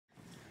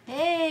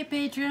Hey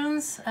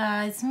patrons,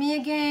 it's me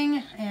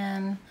again,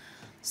 and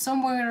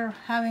somewhere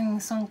having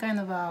some kind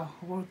of a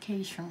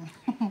workation.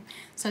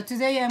 So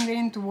today I'm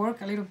getting to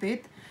work a little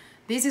bit.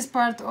 This is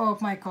part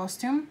of my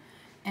costume,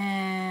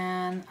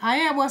 and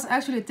I was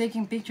actually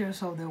taking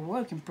pictures of the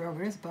work in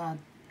progress, but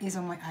it's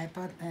on my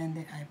iPad and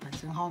the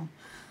iPad's at home.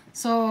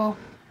 So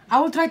I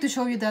will try to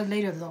show you that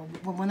later though,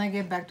 when I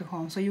get back to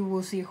home, so you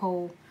will see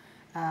how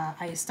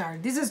I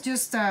start. This is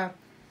just a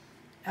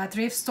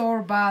thrift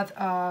store,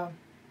 but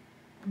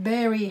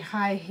very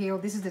high heel.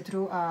 This is the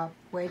true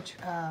wedge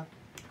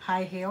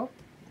high heel,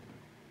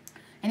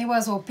 and it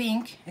was all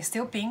pink. It's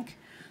still pink.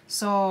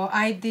 So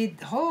I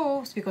did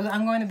hooves because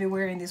I'm going to be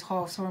wearing this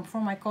hooves for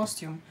my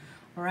costume,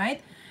 all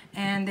right?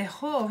 And the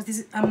hooves, this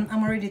is,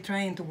 I'm already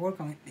trying to work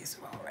on this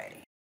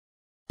already.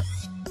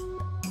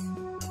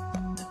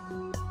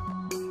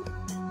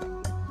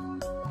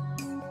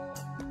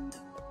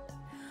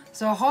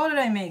 So how did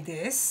I make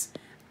this?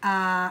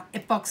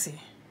 Epoxy.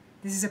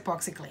 This is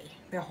epoxy clay.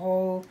 The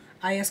whole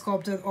I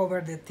sculpted over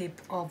the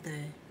tip of the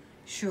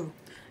shoe,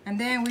 and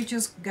then we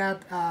just got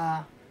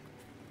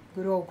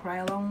good old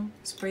Krylon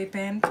spray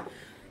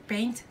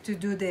paint to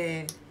do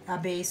the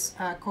base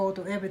coat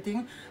of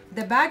everything.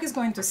 The back is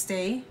going to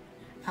stay,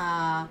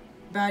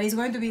 but it's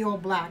going to be all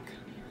black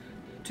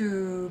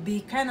to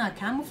be kind of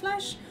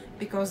camouflage,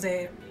 because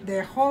the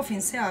hoof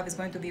itself is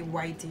going to be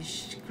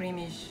whitish,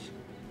 creamish,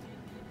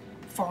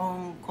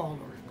 fawn color.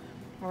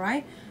 All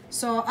right.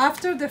 So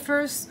after the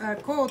first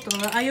coat,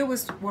 I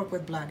always work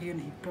with black. You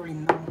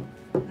probably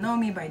know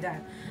me by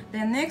that.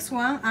 The next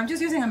one, I'm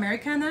just using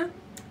Americana.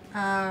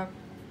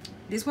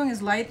 This one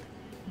is light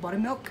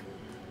buttermilk.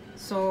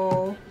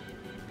 So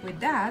with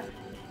that,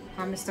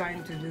 I'm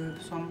starting to do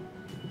some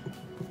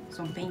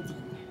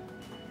painting,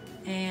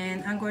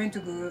 and I'm going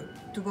to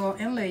go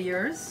in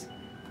layers,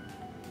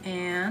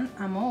 and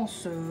I'm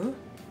also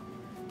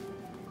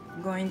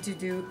going to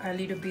do a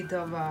little bit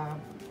of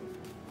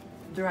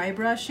dry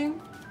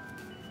brushing,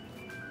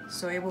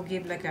 so it will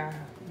give like a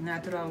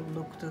natural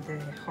look to the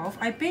hoof.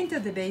 I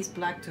painted the base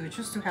black too,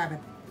 just to have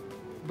it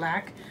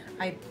black.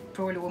 I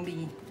probably won't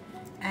be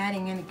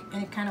adding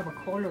any kind of a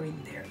color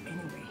in there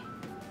anyway,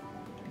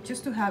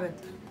 just to have it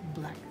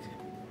black.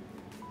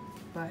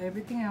 But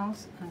everything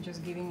else, I'm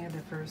just giving it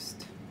the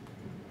first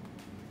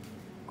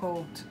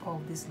coat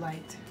of this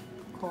light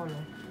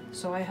color.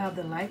 So I have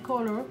the light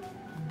color,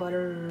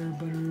 butter,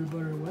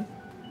 what?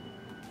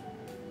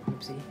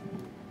 Oopsie,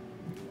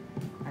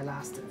 I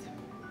lost it.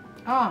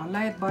 Oh,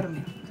 light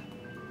buttermilk.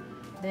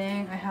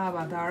 Then I have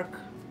a dark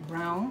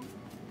brown,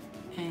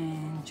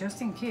 and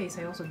just in case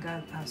I also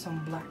got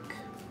some black.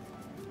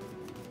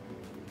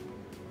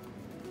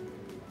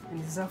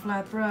 And this is a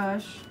flat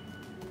brush.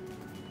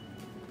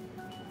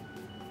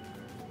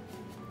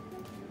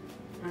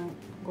 I'm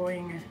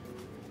going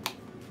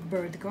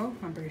vertical,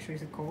 I'm pretty sure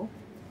it's called.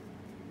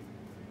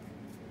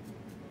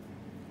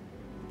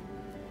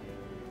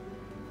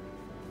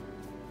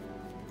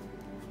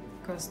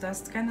 Because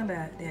that's kind of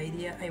the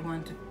idea I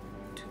want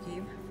to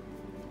give.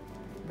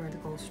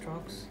 Vertical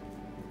strokes.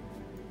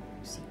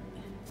 See,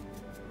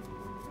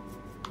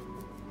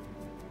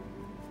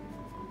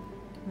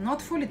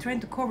 not fully trying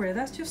to cover it,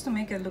 that's just to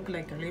make it look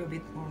like a little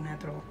bit more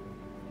natural.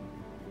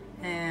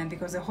 And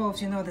because the hooves,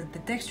 you know, the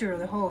texture of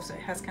the hooves, it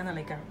has kind of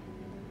like a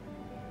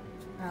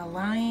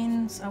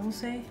lines, I would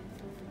say,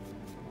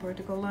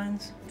 vertical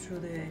lines through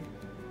the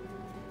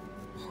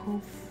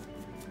hoof.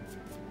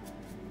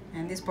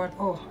 And this part,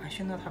 oh, I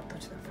should not have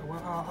touched that.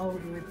 Well, I'll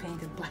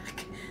repaint it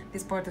black.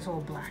 This part is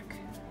all black.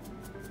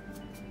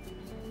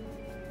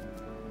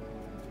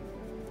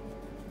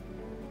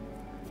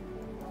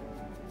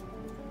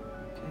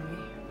 Okay,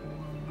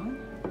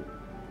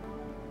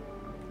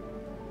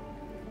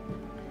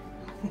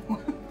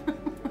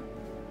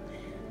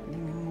 let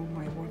me move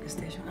my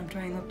workstation. I'm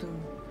trying not to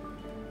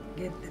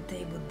get the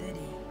table dirty.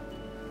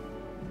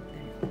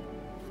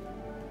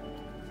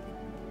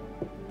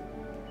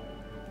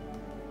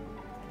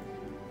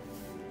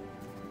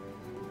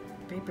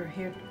 Paper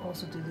here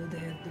also to do the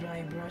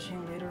dry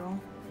brushing later on.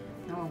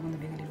 Now I'm going to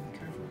be a little bit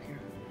careful here.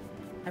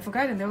 I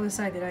forgot on the other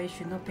side that I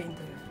should not paint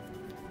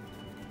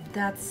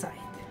that side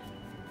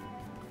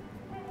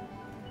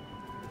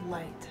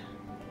light.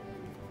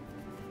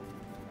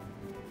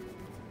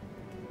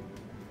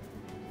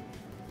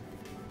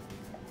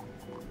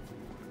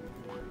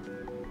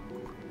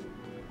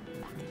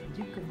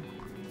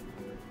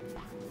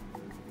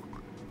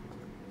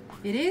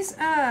 It is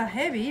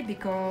heavy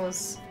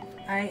because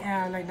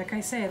I like I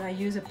said, I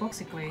use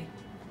epoxy clay,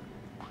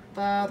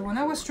 but when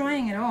I was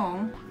trying it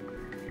on,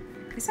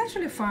 it's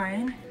actually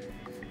fine.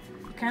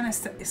 It kind of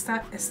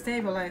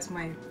stabilize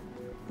my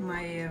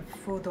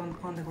foot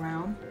on the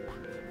ground.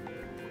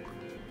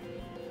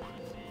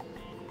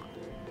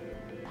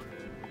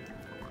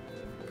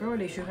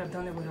 Probably should have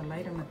done it with a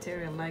lighter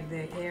material, like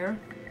the air,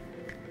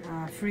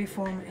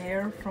 freeform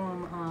air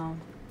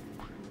from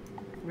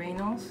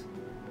Reynolds.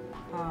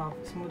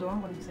 Smooth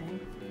on, what I'm saying.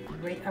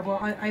 Well,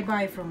 I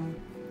buy from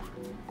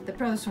the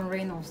products from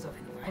Reynolds though.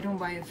 I don't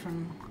buy it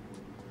from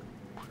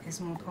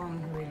Smooth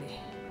On really.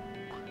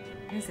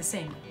 It's the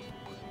same.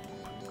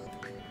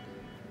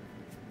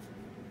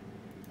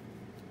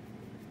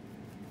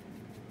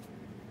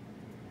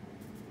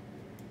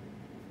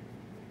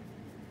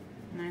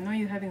 And I know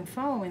you're having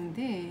fun with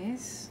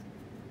this.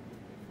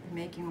 I'm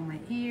making on my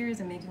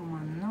ears, I'm making on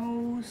my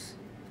nose.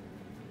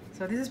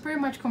 So this is pretty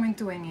much coming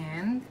to an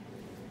end.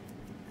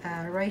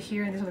 Right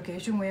here in this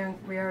location, we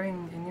are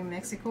in New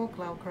Mexico,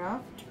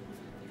 Cloudcraft.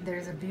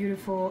 There's a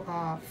beautiful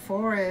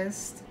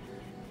forest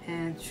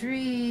and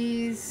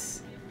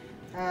trees,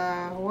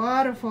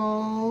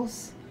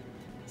 waterfalls.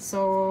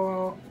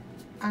 So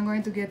I'm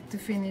going to get to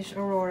finish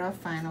Aurora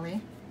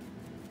finally,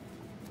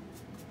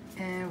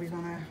 and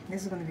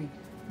this is gonna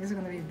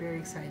be very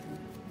exciting.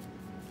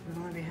 We're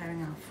gonna be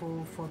having a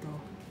full photo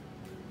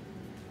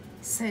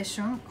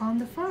session on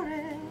the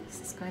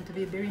forest. It's going to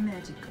be very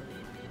magical.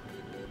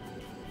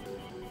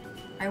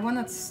 I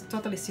want to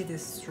totally see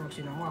this strokes,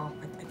 you know. Well,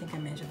 I think I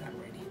mentioned that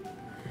already.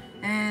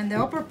 And the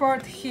upper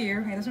part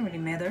here, it doesn't really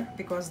matter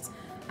because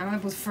I'm gonna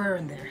put fur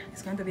in there.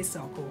 It's going to be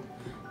so cool.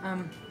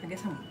 I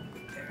guess I'm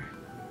there.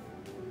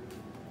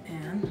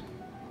 And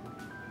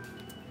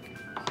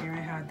here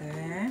I have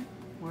the,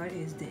 what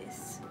is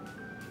this?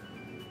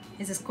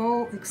 It's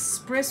called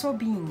espresso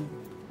bean.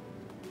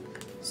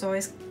 So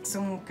it's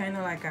some kind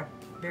of like a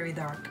very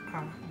dark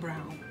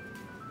brown.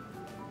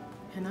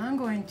 And I'm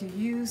going to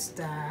use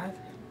that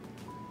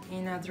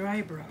in a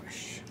dry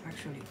brush,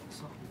 actually,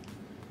 also.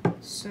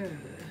 So,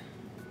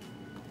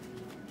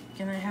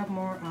 can I have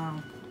more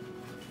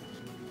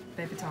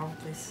paper towel,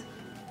 please?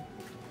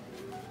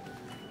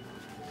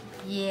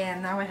 Yeah,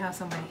 now I have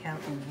somebody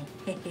helping me.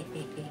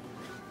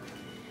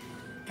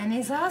 And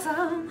it's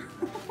awesome!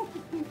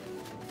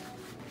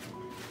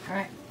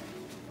 Alright.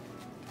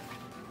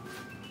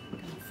 I'm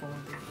gonna fold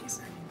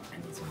these. I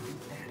need something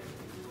better.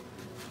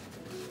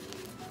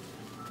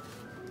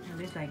 At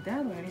least like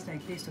that, or at least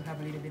like this to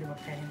have a little bit of a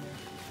padding there.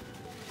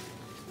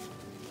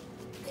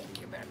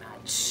 Thank you very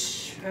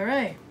much.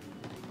 Alright.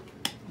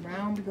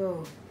 Brown we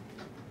go.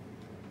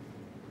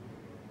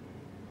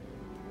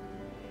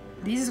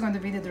 This is going to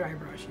be the dry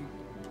brushing.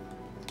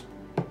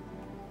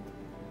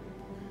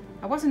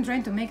 I wasn't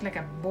trying to make like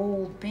a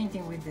bold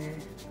painting with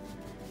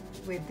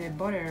the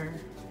butter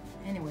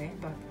anyway,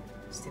 but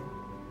still.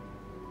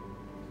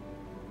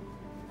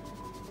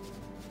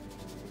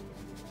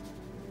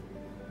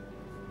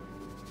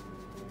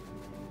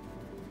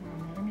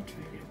 Let me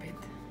try a little bit.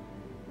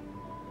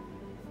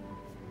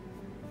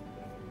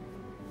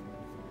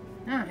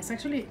 Ah, it's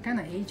actually kind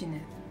of aging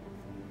it.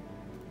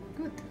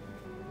 Good.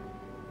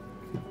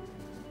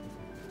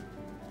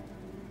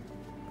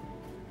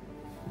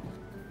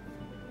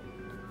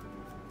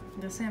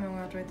 The same I'm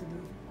gonna try to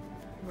do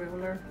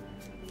regular,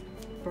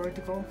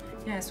 vertical.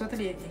 Yeah, it's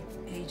totally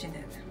aging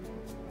it.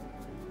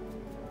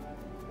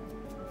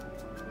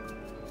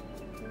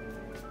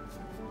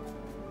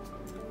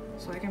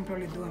 So I can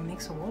probably do a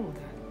mix of all of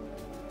that.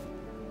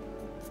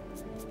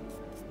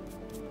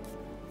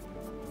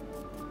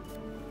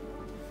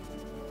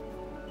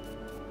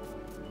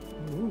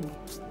 Ooh.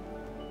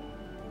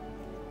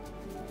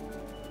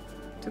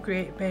 To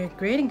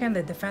creating kind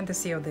of the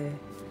fantasy of the,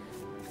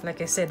 like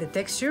I said, the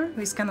texture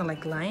is kind of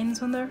like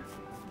lines on there.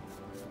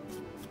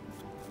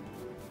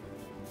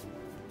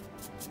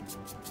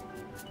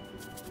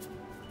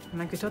 And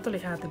I could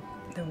totally add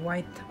the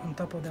white on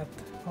top of that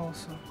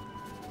also,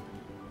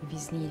 if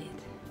it's needed.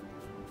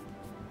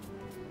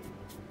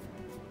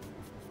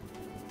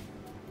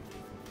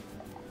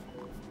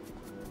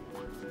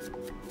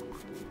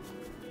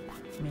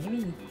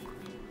 Maybe.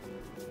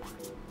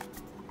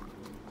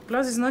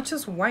 Plus it's not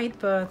just white,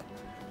 but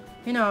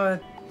you know,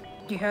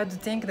 you have to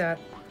think that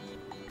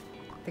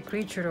the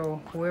creature or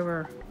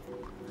whoever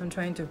I'm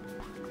trying to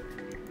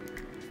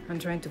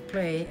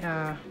play,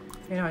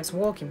 you know, is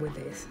walking with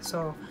this,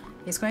 so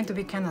it's going to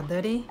be kind of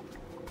dirty,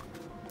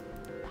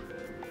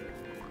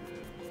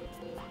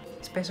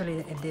 especially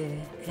at the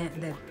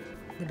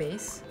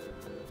base.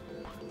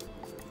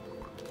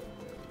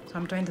 So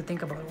I'm trying to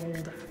think about all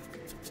that.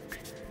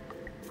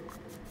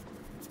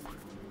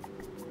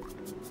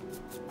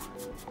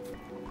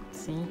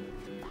 See?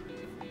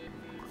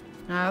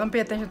 Don't pay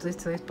attention to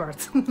this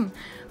part.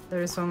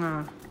 There is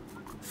some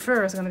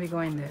fur is gonna be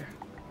going there.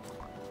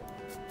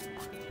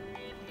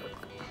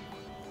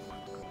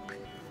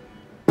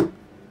 Now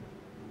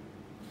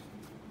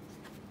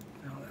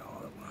the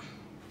other one.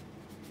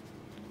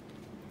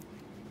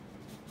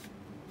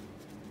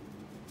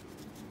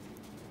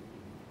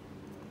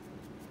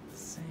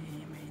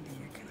 Same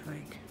idea, kind of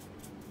like.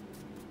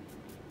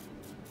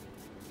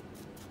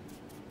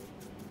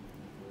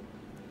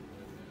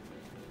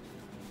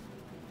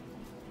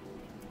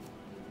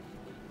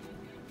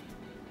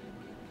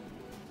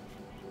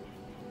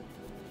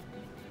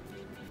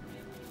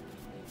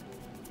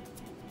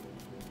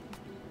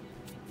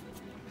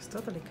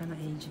 Totally kind of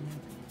aging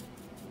it.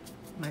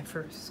 My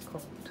first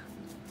coat.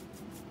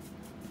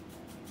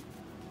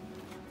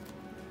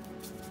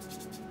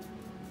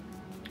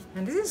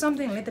 And this is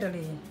something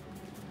literally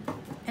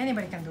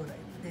anybody can do.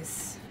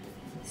 This.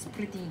 It's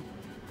pretty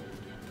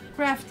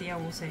crafty, I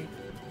will say.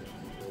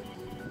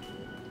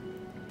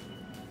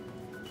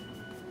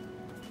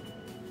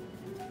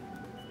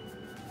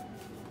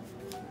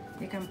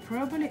 can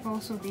probably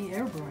also be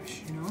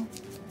airbrush, you know.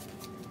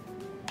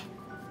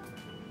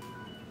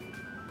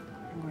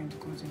 I'm going to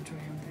concentrate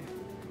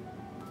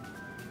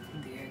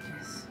on the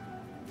edges.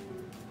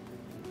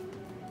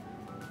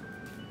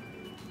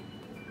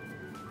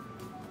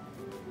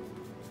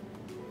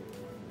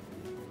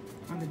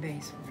 On the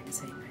base, we're gonna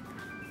say right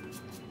now.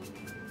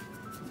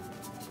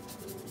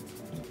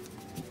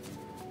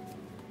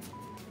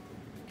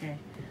 Okay,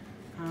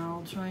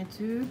 I'll try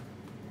to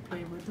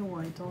play with the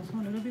white also a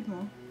little bit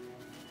more.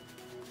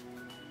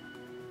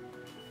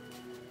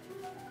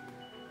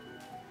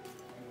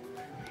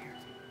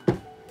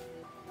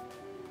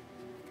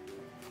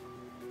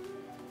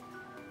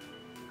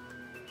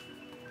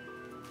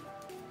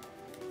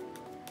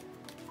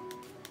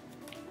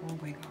 Oh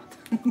my god.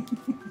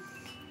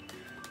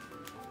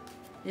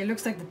 It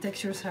looks like the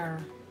textures are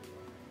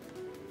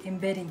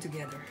embedding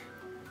together.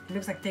 It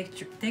looks like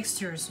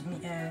textures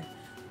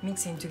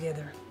mixing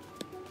together.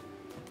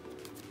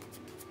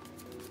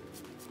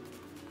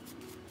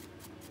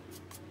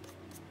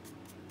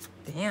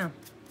 Damn,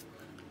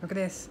 look at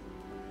this.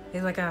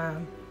 It's like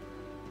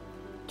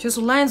just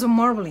lines of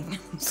marbling.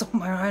 So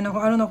I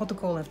don't know what to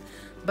call it,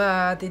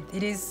 but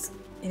it is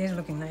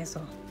looking nice.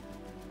 So.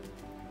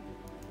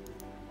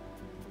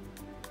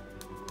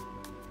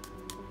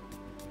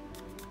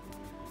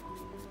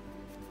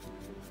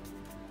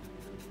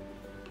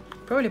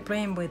 Probably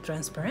playing with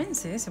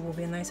transparencies, it will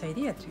be a nice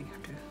idea too.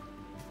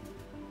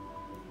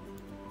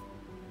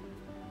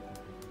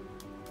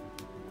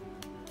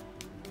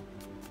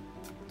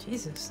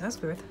 Jesus, that's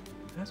good.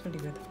 That's really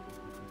good.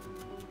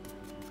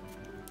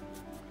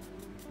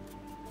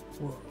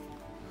 Whoa.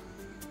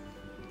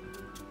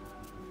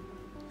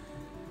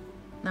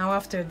 Now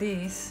after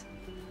this,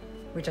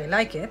 which I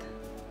like it,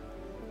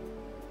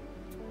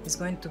 it's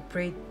going to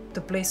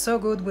play so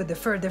good with the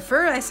fur. The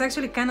fur is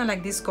actually kind of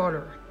like this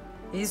color.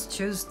 It's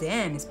just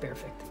damn, it's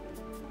perfect.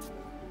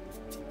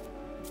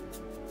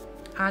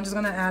 I'm just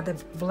gonna add the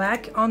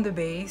black on the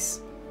base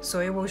so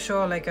it will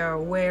show like a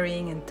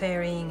wearing and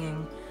tearing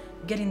and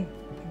getting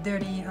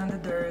dirty on the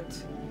dirt,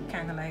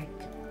 kind of like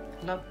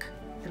the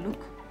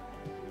look.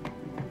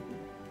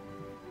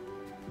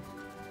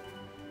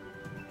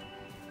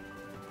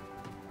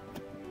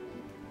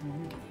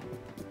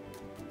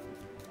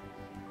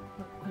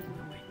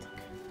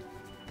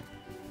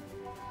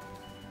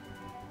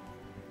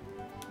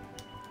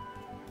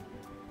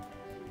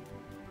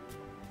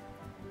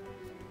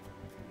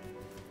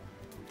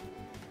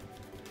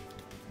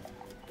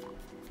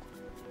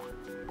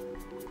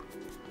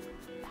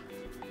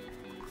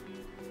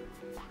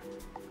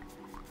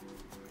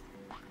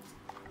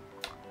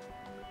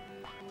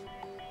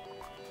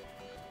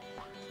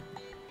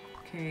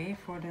 Okay,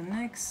 for the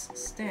next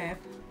step,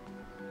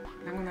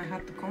 I'm gonna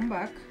have to come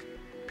back,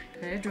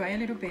 let it dry a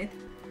little bit,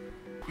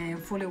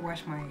 and fully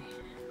wash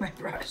my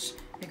brush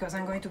because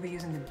I'm going to be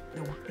using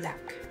the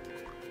black.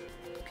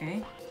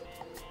 Okay.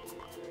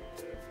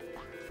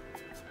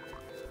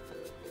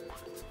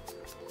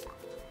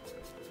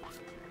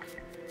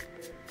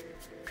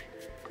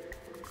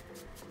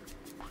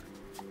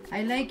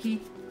 I like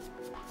it.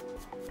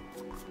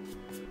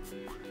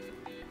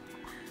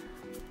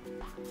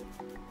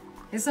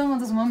 It's some of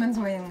those moments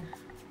when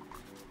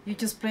you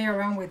just play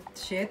around with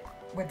shit,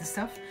 with the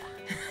stuff,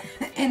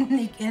 and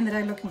it ended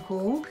up looking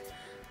cool.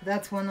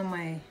 That's one of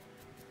my...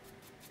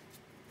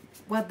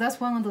 Well, that's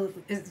one of the...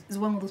 is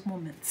one of those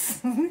moments.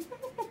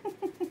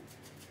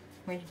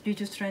 When you're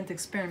just trying to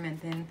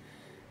experiment. And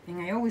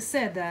I always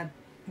said that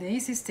the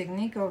easiest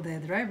technique of the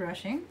dry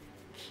brushing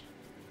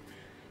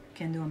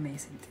can do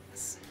amazing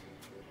things.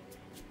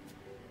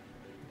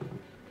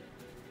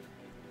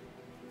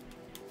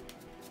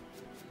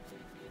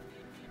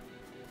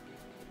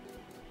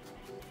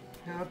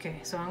 Okay,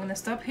 so I'm gonna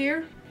stop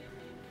here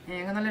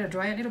and I'm gonna let it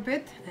dry a little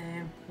bit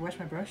and wash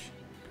my brush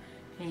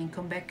and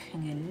come back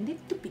in a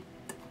little bit,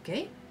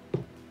 okay?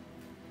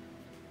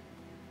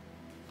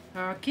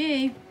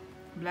 Okay,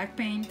 black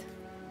paint,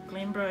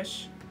 clean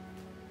brush,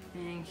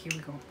 and here we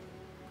go.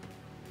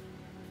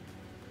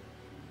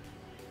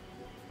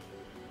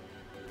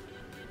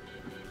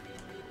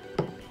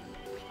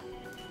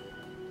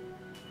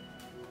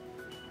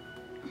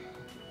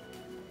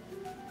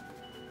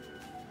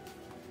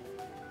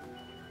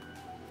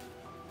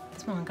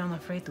 This one I'm kind of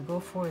afraid to go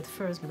for it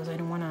first because I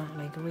don't want to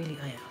like really,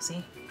 oh yeah,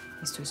 see?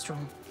 It's too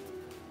strong.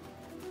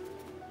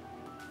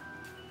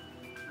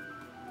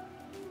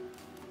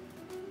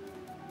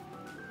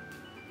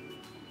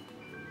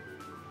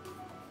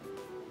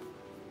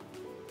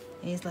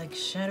 It's like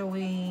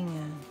shadowing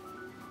and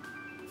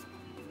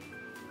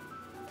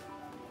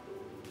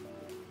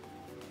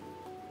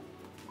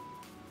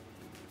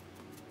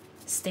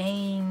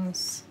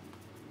stains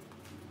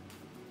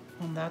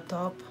on that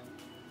top,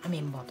 I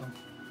mean bottom.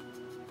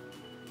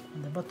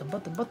 On the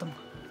bottom.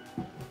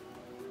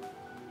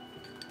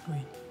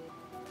 Wait.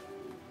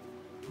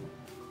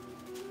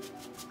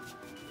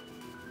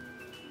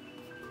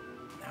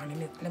 Now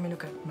let me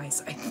look at my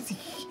side.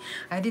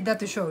 I did that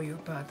to show you,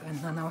 but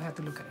now I have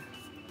to look at it.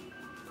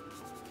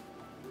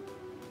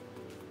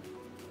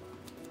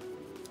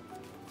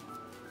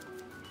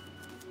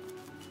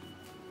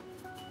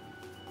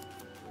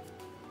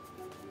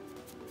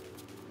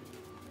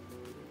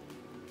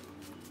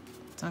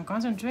 So I'm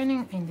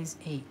concentrating in this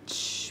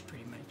H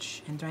pretty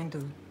much and trying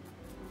to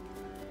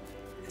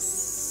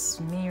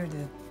smear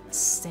the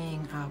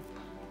stain up.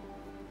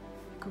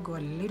 Could go a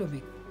little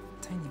bit,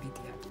 tiny bit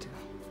up too.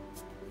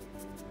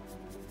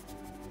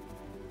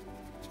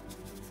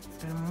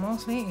 But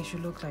mostly it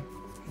should look like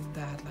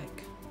that,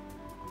 like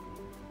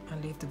a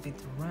little bit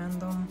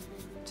random,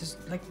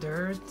 just like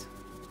dirt.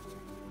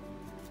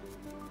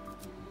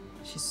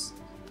 This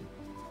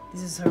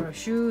is her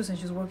shoes and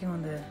she's working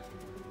on the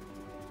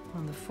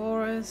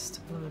forest,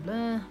 blah blah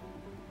blah.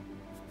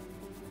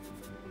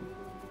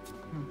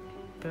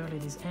 Barely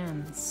these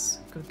ends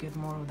could get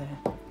more of the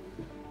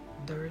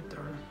dirt,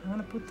 or I'm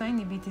gonna put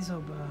tiny bits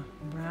of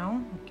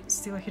brown,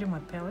 still here in my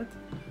palette.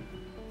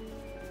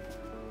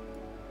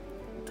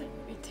 Tiny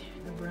bit,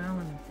 the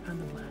brown and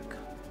the black.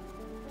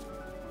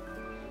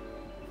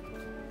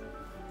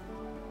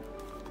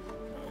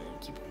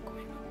 Keep on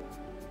going up.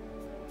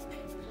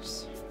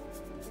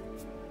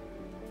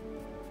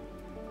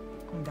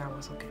 And that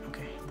was okay.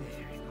 Okay, there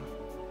you go.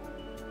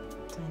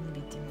 Tiny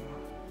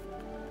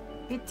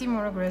bit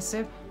more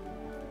aggressive.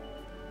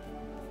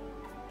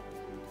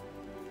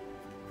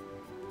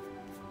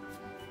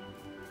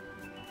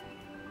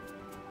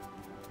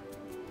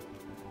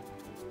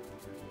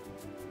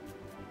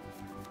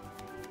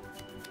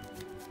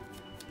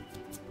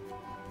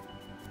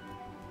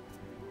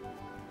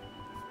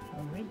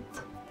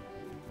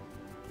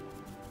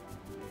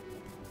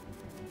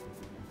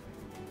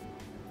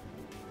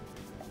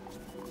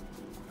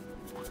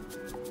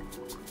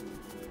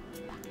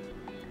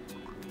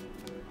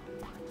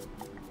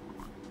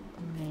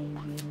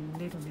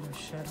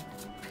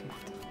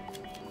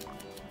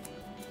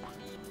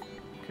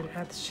 Could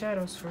add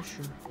shadows for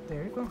sure.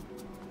 There you go.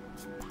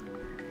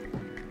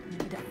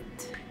 Maybe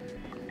that.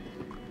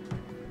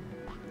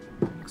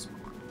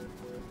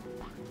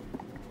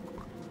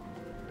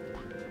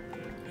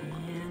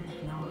 And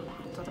now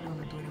I thought I'm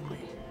gonna do it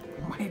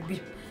on my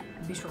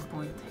visual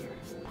point here.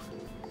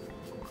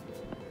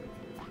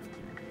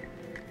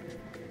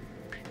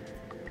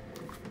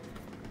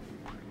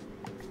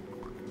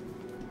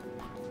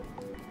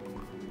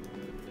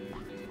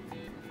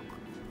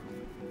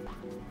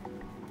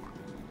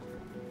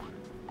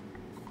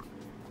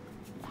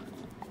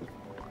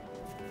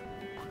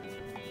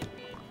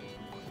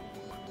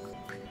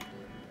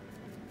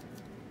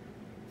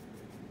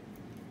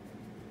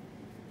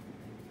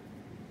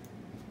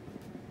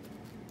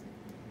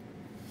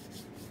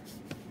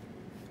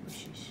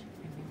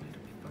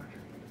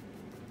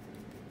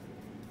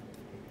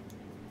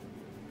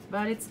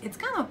 But it's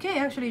kind of okay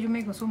actually. You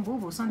make some boo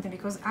or something,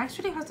 because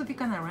actually it has to be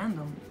kind of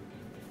random.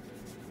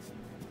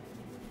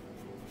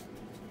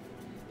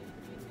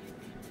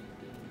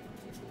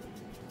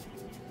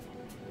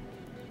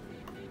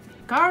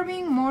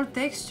 Carving more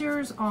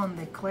textures on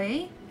the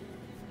clay,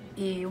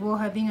 it would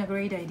have been a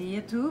great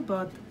idea too,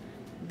 but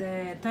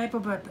the type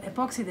of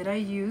epoxy that I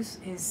use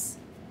is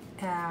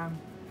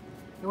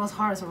it was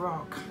hard as a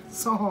rock,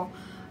 so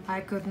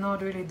I could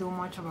not really do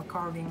much of a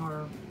carving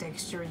or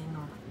texturing,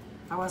 or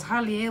I was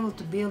hardly able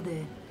to build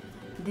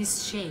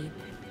this shape.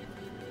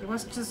 It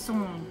was just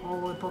some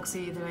old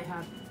epoxy that I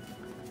had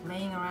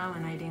laying around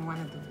and I didn't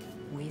want to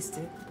waste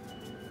it.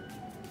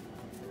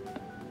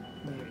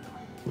 There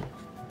we go.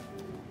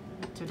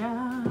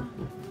 Ta-da!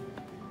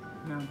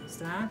 Now there's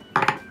that.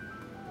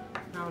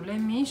 Now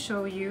let me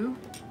show you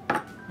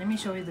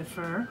the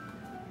fur.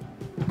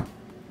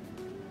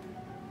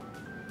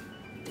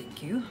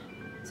 Thank you.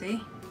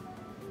 See?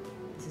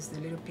 This is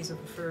the little piece of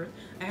fur.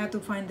 I had to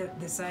find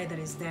the side that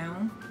is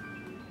down,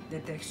 the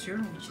texture,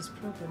 which is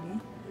probably...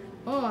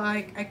 Oh,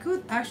 I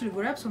could actually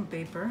grab some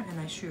paper, and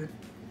I should,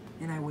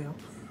 and I will.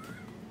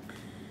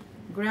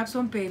 Grab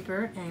some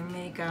paper and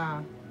make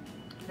a...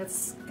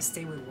 Let's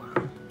stay with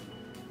one.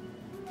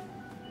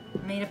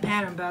 Made a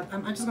pattern, but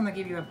I'm just gonna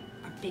give you a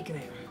peek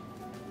there.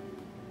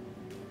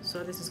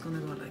 So this is gonna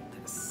go like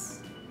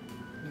this.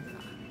 Look at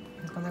that.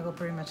 It's gonna go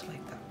pretty much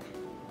like that.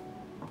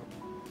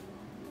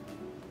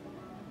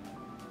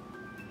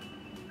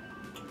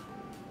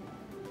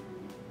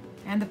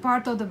 And the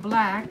part of the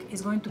black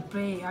is going to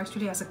play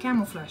actually as a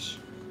camouflage.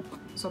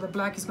 So the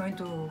black is going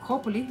to,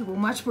 hopefully, it will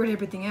match with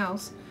everything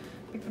else.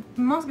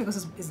 Mostly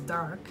because it's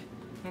dark,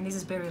 and this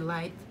is very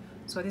light.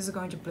 So this is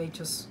going to play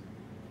just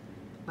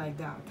like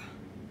that.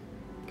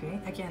 Okay,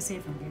 I can't see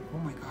it from here. Oh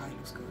my god, it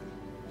looks good.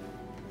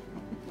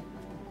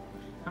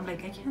 I'm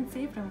like, I can't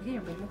see it from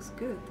here, but it looks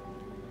good.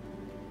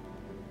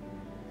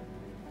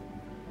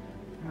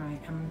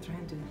 Alright, I'm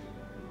trying to...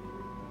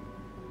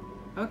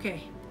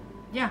 Okay.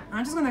 Yeah,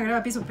 I'm just gonna grab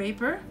a piece of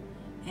paper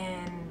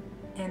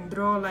and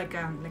draw like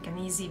an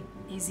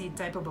easy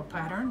type of a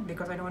pattern,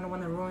 because I don't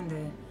want to ruin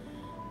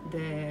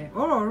the.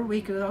 Or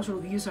we could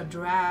also use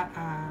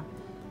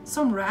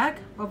some rag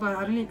of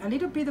a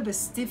little bit of a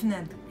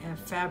stiffened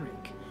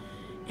fabric.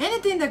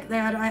 Anything that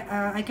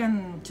I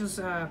can just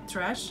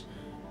trash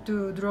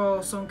to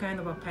draw some kind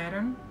of a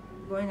pattern,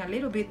 going a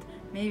little bit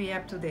maybe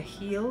up to the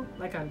heel,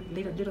 like a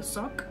little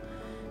sock,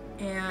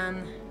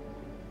 and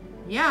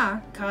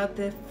yeah, cut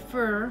the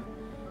fur.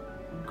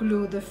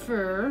 Glue the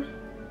fur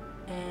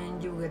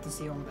and you get to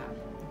see all that.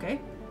 Okay?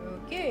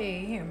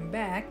 Okay, I'm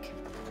back.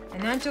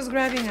 And I'm just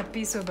grabbing a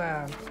piece of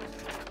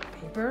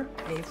paper,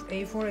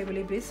 A4 I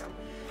believe this,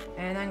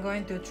 and I'm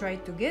going to try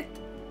to get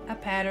a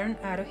pattern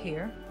out of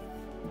here.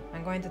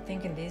 I'm going to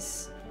think in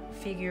this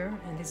figure,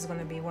 and this is going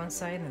to be one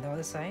side and the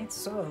other side.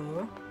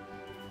 So,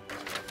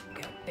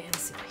 get a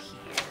pencil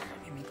here.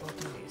 Let me go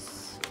through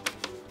this.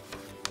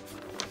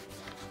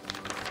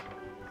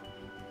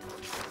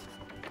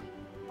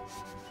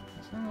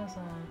 As long as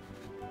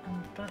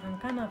I'm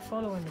kind of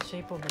following the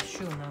shape of the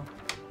shoe now,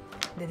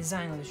 the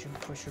design of the shoe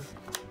for sure.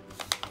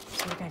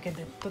 So you can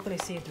totally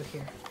see it through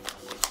here.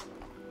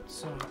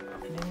 So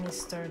let me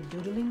start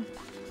doodling.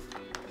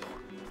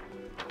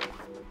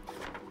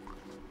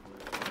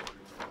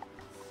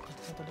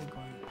 Totally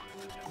going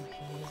from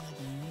here to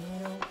the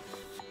middle.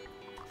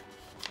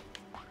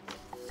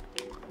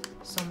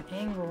 Some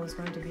angle is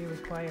going to be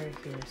required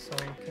here. So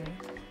okay,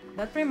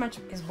 that pretty much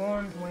is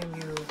born when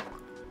you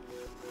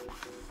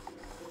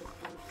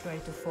try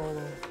to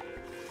follow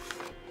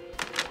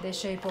the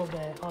shape of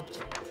the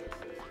object.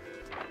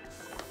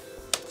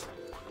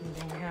 And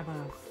then we have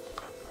an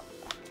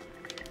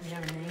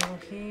angle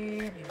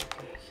here,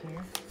 okay,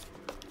 here.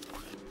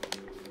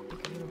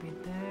 Take a little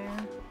bit there,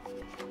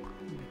 a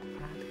bit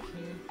back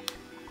here.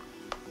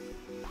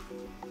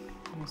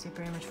 You see,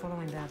 pretty much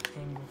following that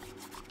angle.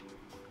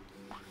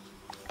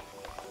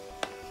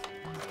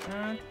 Like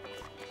that.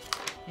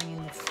 And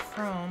in the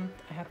front,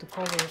 I have to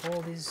cover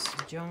all this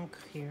junk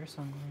here,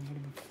 so I'm going a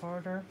little bit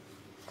farther.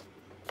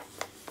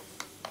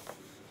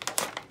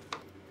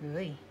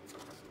 Oy.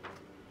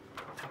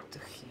 Up to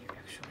here,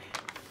 actually.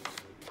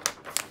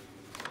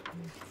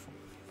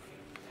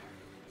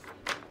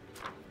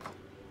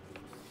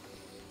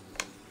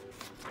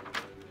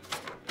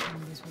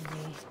 And this will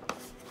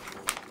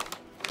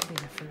be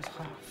the first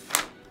half.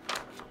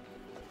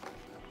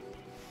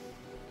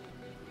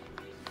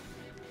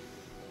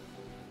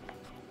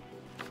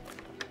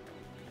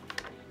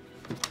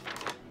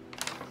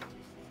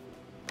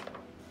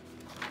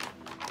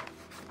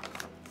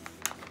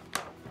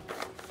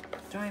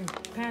 Drawing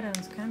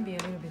patterns can be a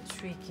little bit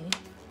tricky.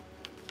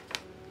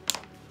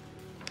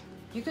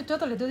 You could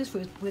totally do this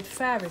with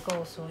fabric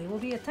also. It will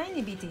be a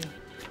tiny bit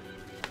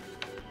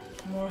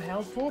more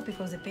helpful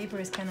because the paper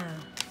is kind of,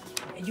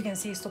 you can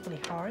see it's totally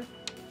hard.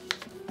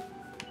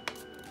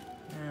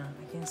 Now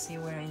I can see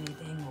where I need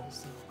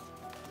angles. So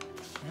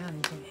now I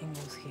need some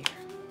angles here.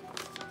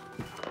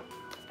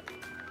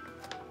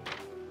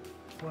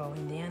 Well,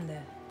 in the end,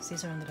 the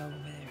scissor ended up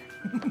over there.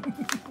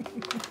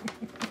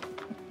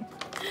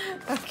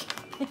 Okay.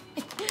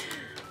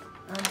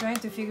 I'm trying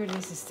to figure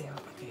this still.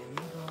 Okay, let me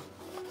go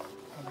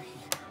over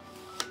here.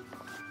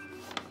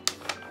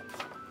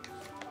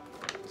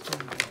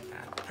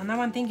 And now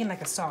I'm thinking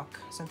like a sock,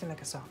 something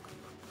like a sock.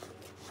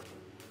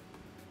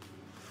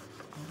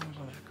 I don't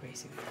go that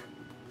crazy there.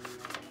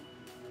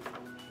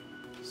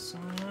 So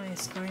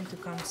it's going to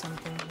come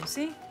something, you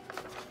see?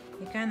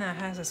 It kind of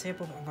has a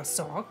shape of a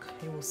sock,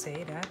 you will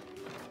say that.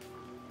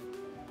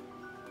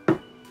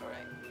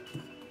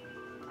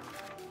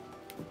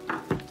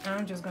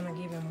 I'm just gonna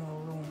give him more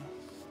room.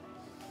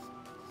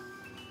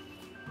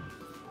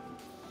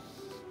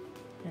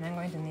 And I'm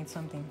going to need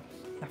something,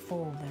 a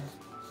fold there.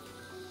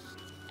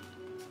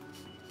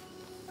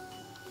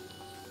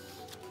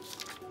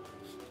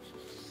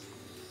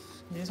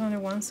 There's only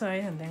one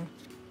side and then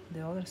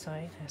the other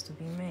side has to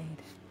be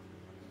made.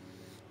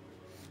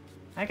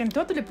 I can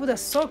totally put a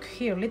sock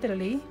here,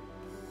 literally,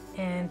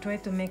 and try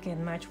to make it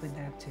match with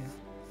that too.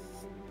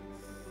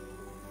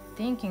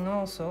 Thinking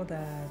also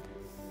that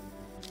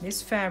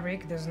this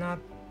fabric does not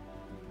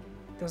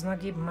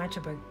give much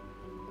of a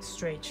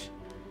stretch,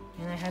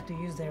 and I had to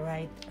use the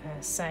right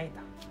side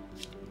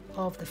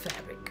of the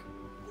fabric.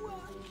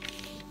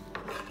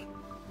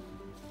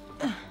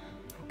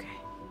 Okay.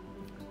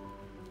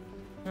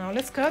 Now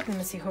let's cut and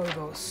let's see how it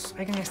goes.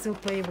 I can still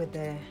play with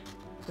the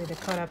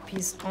cut up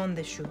piece on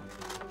the shoe,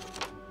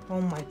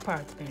 on my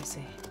part, per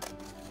se.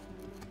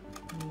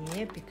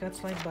 Yep, it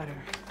cuts like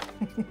butter.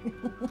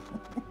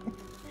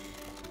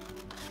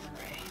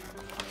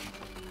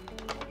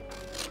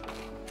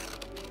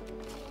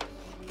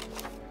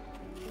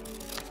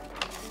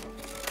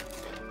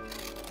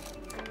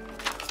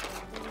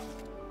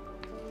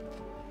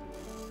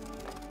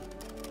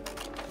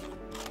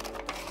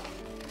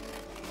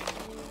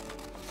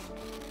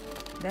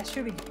 That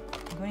should be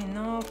good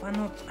enough.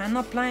 I'm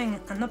not planning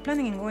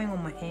on going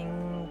on my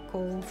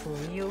ankle for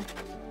real.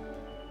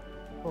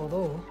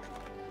 Although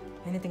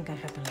anything can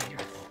happen later.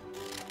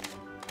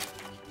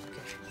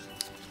 Okay.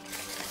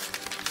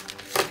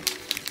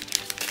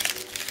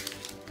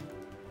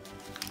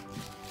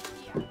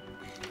 Yeah.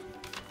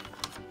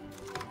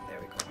 There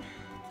we go.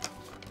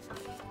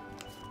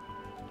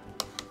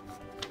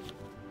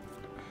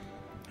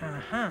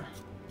 Uh-huh.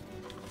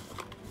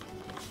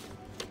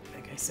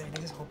 Say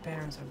this is how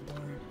patterns are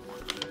born,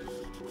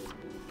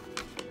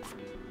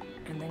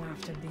 and then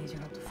after this you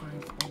have to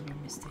find all your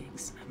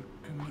mistakes.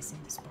 I'm missing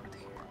this part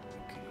here.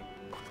 Okay,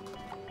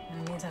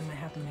 that means I might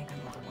have to make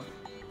another one.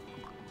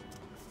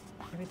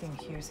 everything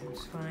here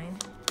seems fine.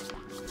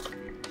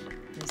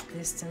 This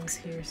distance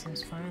here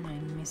seems fine.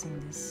 I'm missing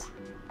this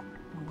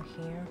over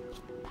here.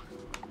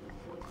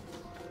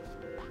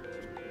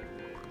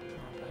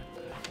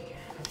 Yeah,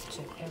 I have to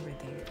check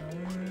everything.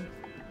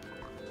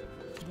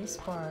 This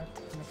part,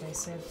 like I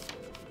said,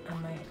 I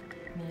might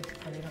need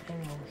a little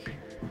angle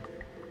here.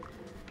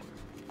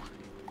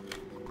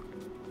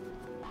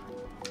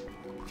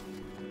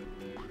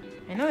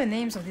 I know the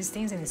names of these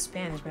things in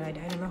Spanish, but I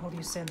don't know how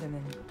you said them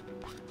in.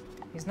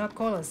 It's not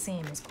called a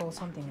seam, it's called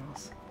something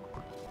else.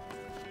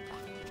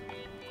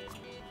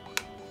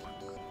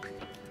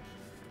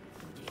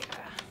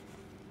 Yeah,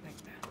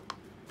 like that.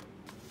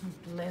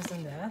 Less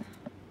than that.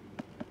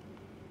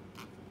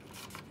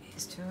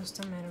 It's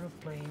just a matter of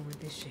playing with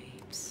the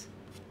shapes.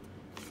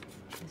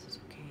 This is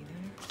okay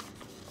there.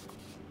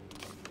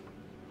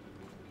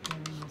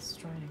 And let's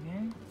try it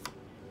again.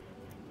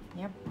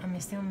 Yep, I'm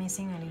still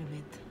missing a little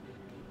bit.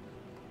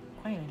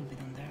 Quite a little bit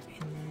on there.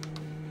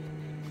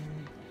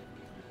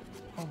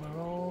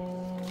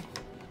 Overall,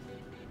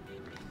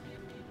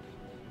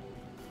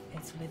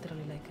 it's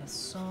literally like a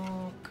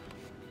sock.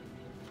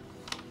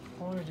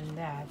 Other than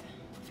that,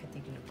 I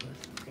think it looks good.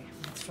 Okay,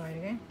 let's try it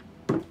again.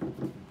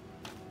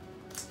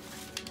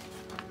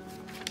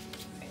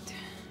 Right.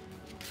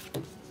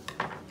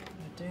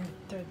 We're doing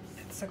the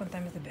second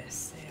time is the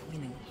best.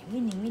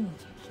 Winning.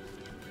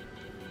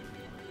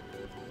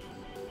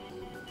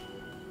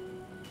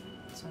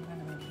 So I'm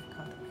gonna maybe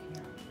cut it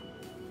here.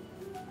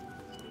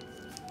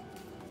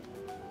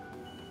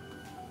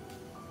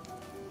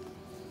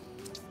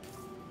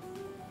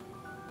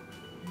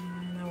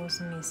 And I was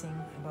missing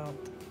about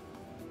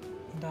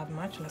that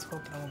much. Let's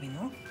hope that will be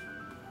enough.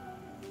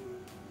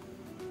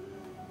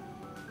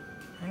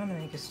 I'm gonna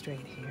make it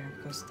straight here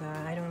because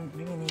I don't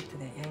really need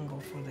the angle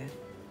for the,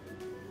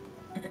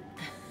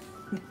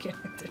 the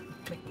character to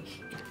play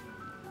here.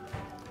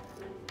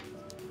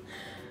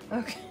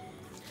 Okay,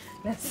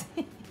 let's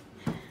see.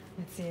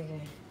 Let's see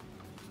again.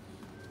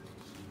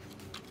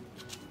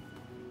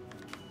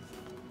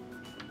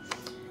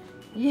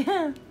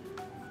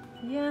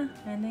 Yeah,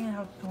 and then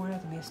I want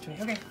it to be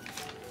straight. Okay,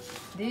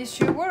 this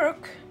should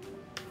work.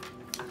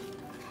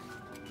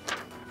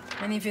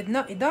 And if it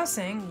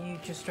doesn't, you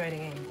just try it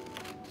again.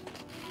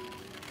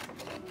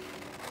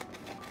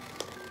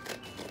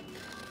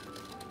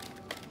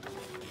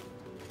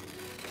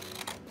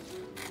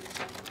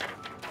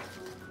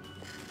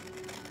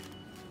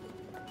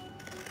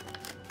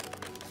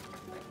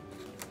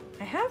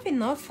 I have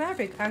enough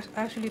fabric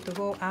actually to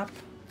go up.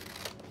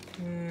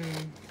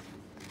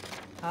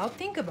 I'll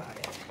think about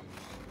it.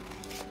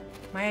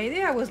 My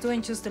idea was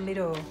doing just a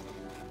little,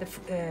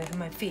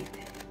 my feet.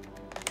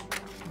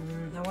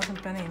 I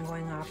wasn't planning on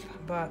going up,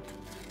 but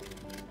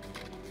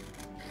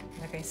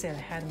like I said, I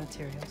had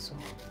material, so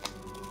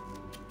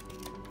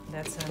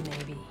that's a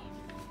maybe.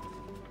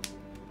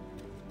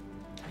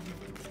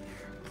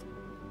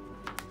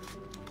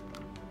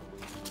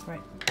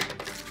 Right,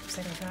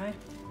 second try.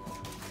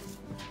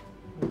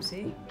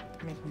 Oopsie,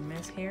 making a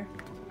mess here.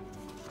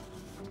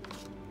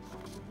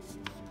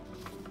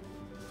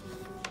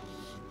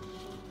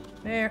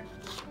 There,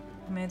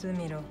 made to the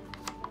middle,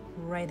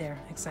 right there,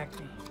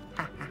 exactly.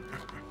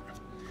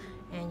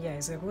 And yeah,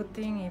 it's a good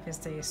thing if it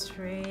stays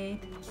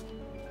straight.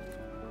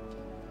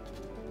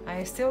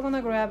 I still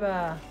gonna grab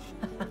a.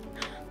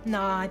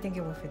 No, I think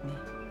it will fit me.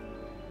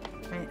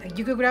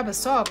 You could grab a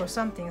sock or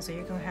something so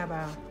you can have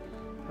a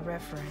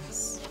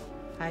reference.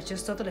 I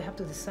just totally have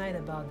to decide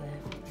about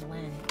the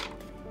length.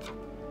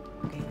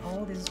 Okay,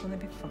 all this is gonna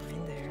be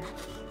fine there.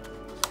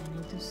 I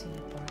need to see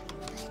the part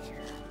over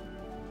here.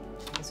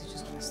 I guess it's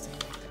just gonna stay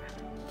like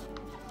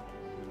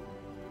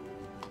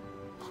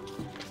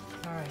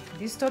that. Alright,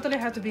 this totally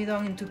had to be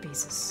done in 2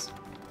 pieces.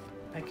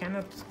 I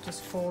cannot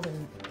just fold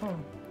and... Oh, how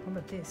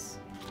about this?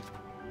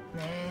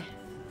 Nah,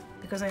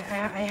 because I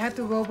had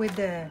to go with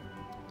the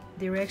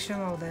direction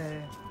of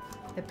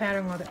the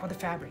pattern of the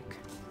fabric.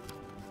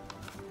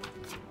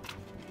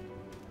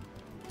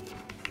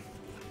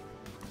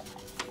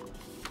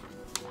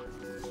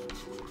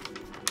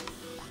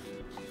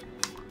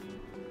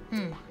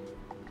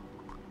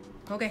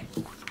 Okay,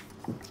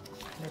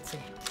 let's see.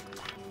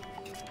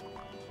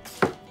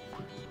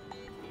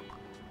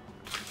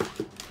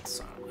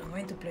 So I'm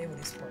going to play with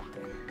this part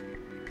then.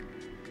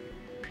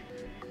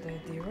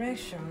 The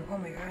direction, oh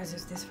my gosh,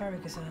 this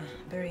fabric is a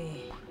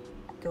very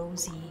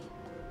gauzy.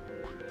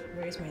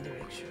 Where is my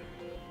direction?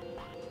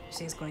 You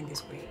see, it's going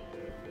this way.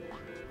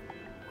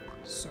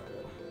 So,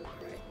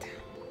 alright.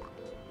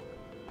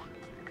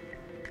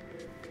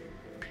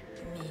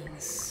 It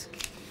means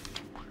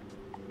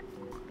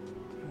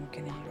I'm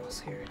getting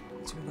lost here.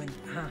 It's going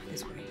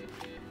this way.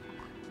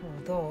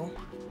 Although,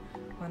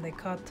 when they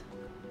cut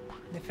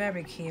the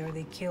fabric here,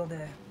 they kill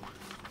the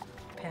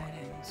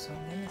pattern. So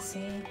let me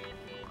see.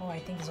 Oh, I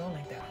think it's all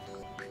like that.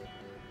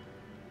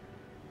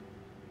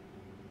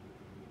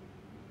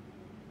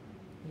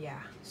 Yeah,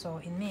 so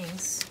it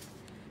means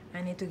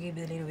I need to give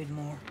it a little bit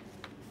more.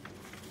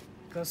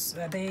 Because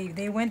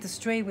they went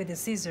straight with the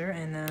scissor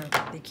and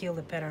they killed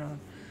the pattern.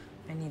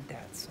 I need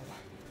that, so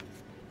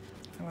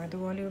I'm going to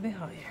go a little bit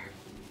higher.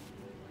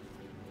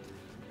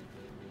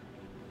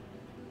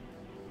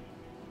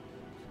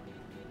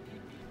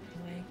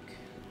 Like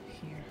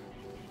here.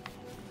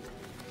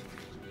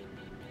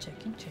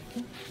 Checking.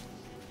 Maybe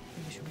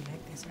it should be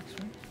like this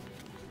actually.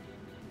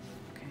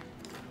 Okay.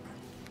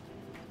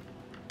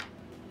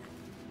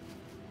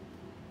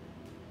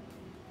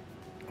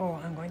 Oh,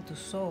 I'm going to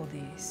sew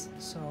this.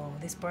 So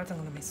this part I'm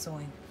going to be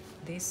sewing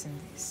this and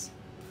this.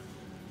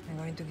 I'm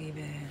going to give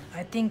a,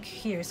 I think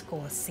here it's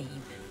called a seam,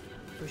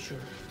 for sure.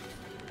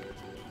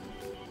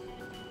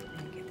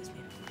 Let me get this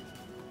needle.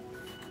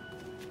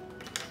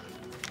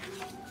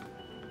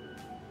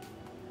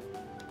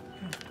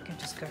 I can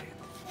just cut it.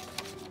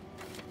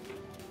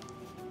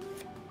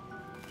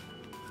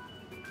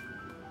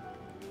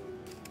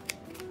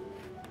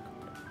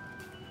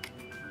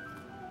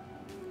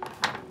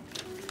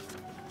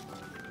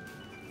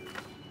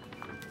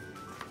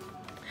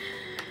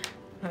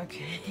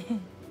 Okay.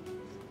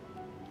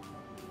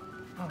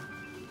 Oh,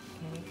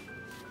 okay.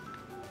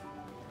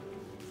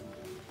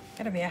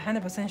 Gotta be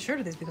 100% sure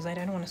of this because I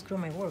don't want to screw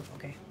my work.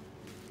 Okay.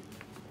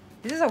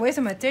 This is a waste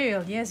of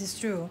material. Yes, it's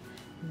true.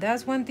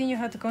 That's one thing you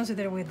have to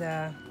consider with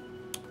the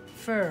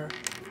fur.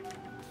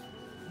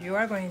 You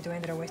are going to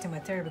end up wasting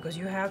material because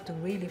you have to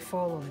really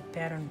follow the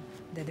pattern,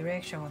 the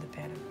direction of the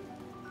pattern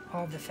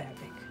of the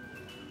fabric.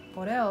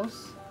 Or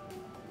else,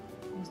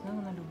 it's not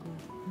gonna look good.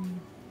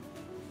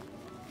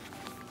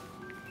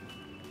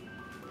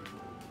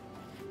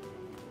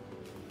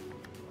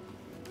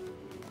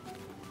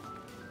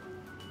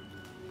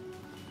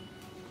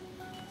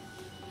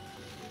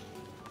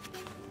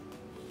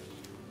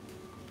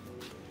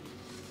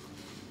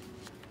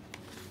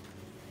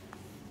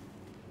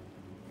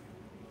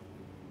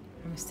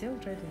 I'm still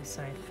trying to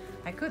decide.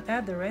 I could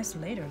add the rest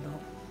later though.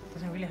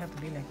 Doesn't really have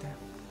to be like that.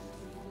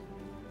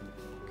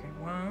 Okay,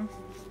 one.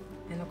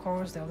 And of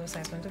course the other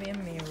side is going to be a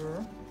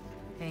mirror.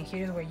 And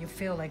here's where you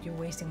feel like you're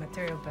wasting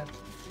material, but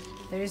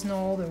there is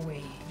no other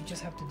way. You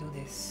just have to do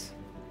this.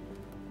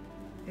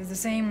 It's the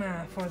same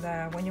for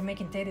the when you're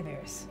making teddy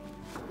bears.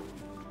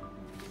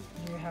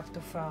 You have to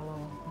follow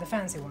the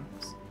fancy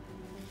ones.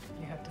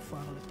 You have to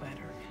follow the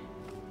pattern.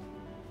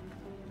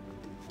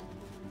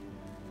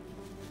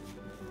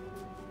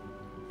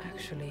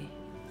 Actually,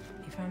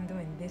 if I'm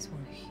doing this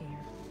one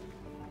here,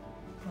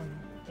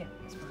 yeah,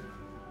 it's fine.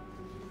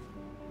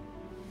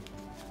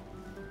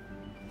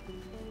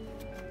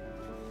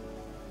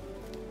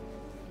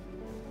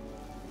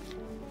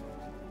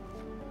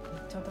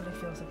 It totally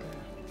feels like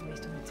a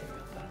waste of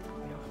material, but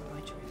we don't have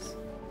my choice.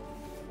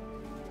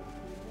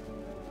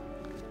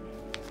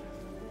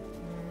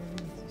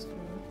 This is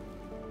true.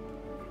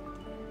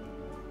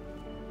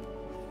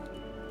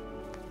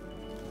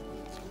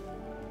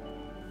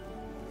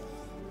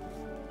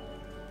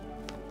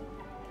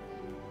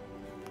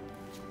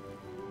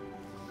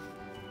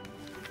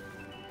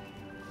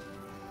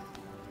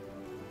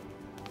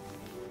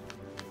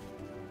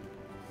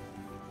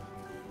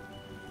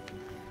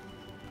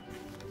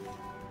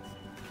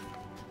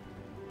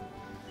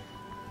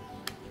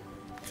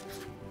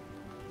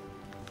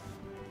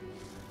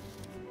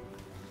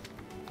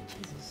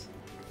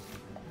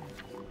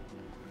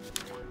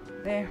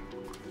 There.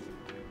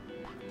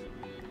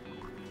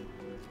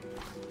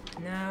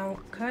 Now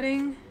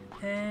cutting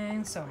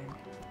and sewing.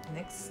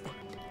 Next step.